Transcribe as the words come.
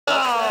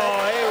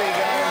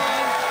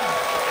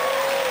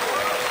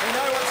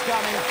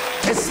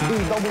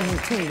SBW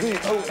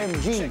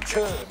TV-OMG.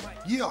 Chirp.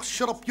 Yeah,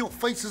 shut up your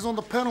faces on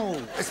the panel.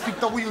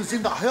 SBW is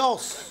in the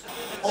house.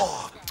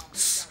 Oh,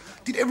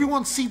 did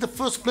everyone see the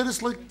first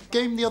Blitters League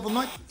game the other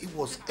night? It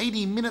was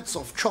 80 minutes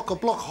of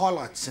chock-a-block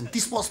highlights, and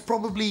this was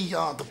probably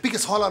the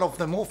biggest highlight of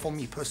them all for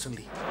me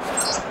personally.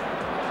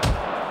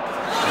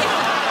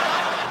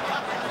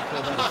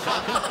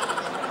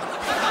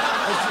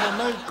 As you all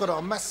know, got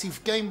a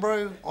massive game,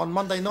 bro, on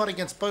Monday night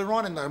against Bo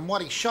Ryan and the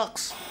Mighty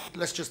Sharks.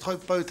 Let's just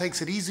hope Bo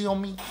takes it easy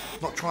on me,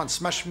 not try and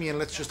smash me, and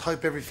let's just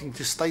hope everything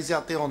just stays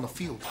out there on the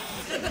field.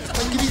 Just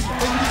take it easy, Bo.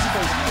 Take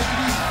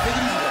it easy, bro.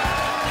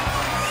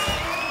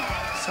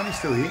 Sonny's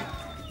still here?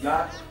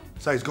 Nah.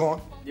 So he's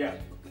gone? Yeah.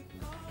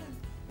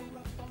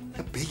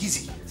 How big is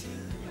he?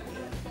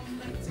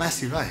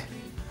 Massive, eh?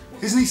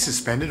 Isn't he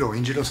suspended or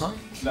injured or something?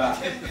 Nah.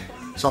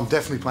 So I'm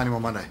definitely playing him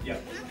on Monday? Yeah.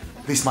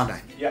 This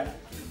Monday? Yeah.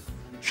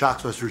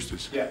 Sharks vs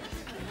Roosters? Yeah.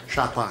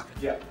 Shark Park?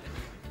 Yeah.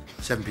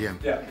 7 p.m?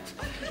 Yeah.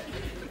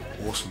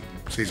 Awesome.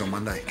 See you on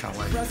Monday. Can't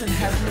wait. Doesn't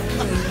have no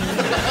way.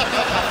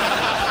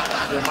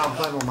 Yeah, Mum,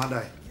 playing on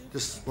Monday.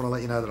 Just want to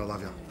let you know that I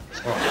love you.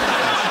 All right.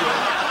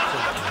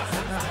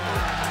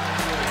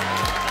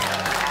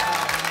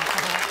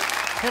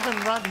 Kevin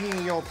Rudd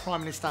here, your Prime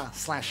Minister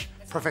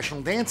 /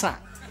 professional dancer.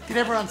 Did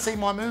everyone see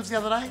my moves the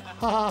other day?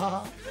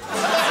 Well,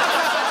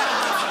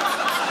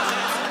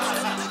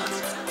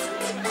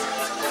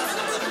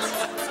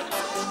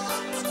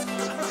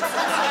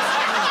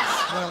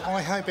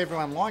 I hope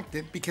everyone liked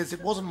it because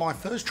it wasn't my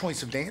first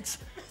choice of dance.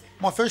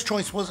 My first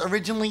choice was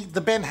originally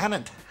the Ben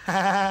Hannant.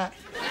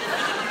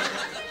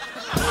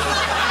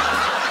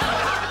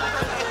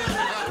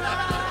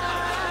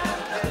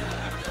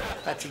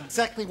 That's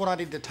exactly what I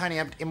did to Tony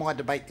Abbott in my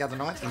debate the other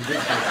night in good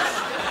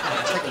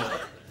dance. Check it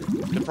out.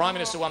 The Prime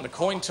Minister won the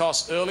coin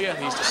toss earlier.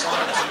 He's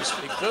decided to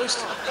speak first.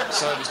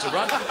 So, Mr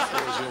Rudd, the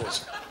floor is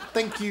yours.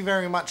 Thank you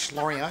very much,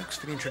 Laurie Oakes,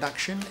 for the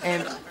introduction.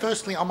 And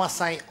firstly, I must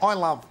say, I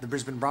love the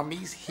Brisbane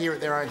Brumbies here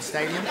at their own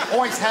stadium.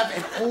 Always have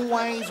and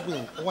always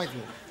will. Always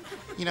will.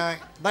 You know,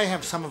 they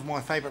have some of my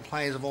favourite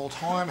players of all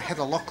time.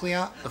 Heather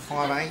Locklear, the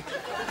 5'8",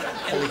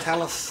 Ollie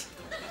Tallis,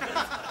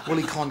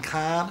 Willie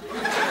Con-Khan,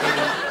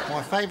 and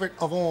my favourite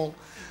of all,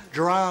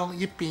 Gerald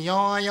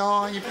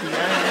Yippee-yi-yi,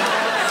 Yippee-yi-yi.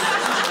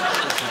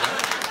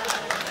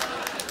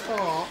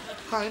 Oh,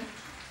 Tony,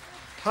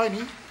 no,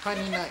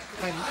 Tony.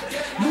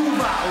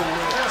 Move out over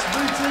there,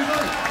 SBTV.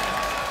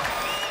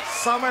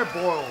 Summer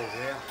Boyle,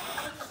 yeah.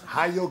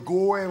 How you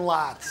going,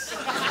 lads?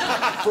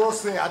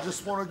 Firstly, I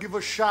just want to give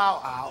a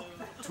shout out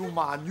to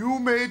my new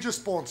major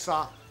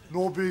sponsor,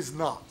 Nobby's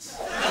Nuts.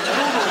 I don't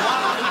know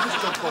why I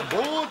just jumped on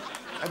board,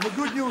 and the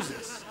good news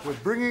is, we're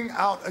bringing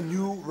out a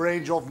new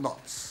range of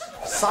nuts.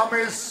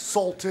 Summer's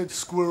salted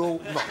squirrel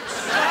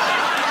nuts.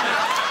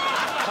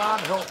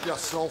 Can't help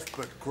yourself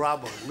but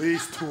grab at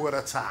least 2 at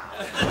a time.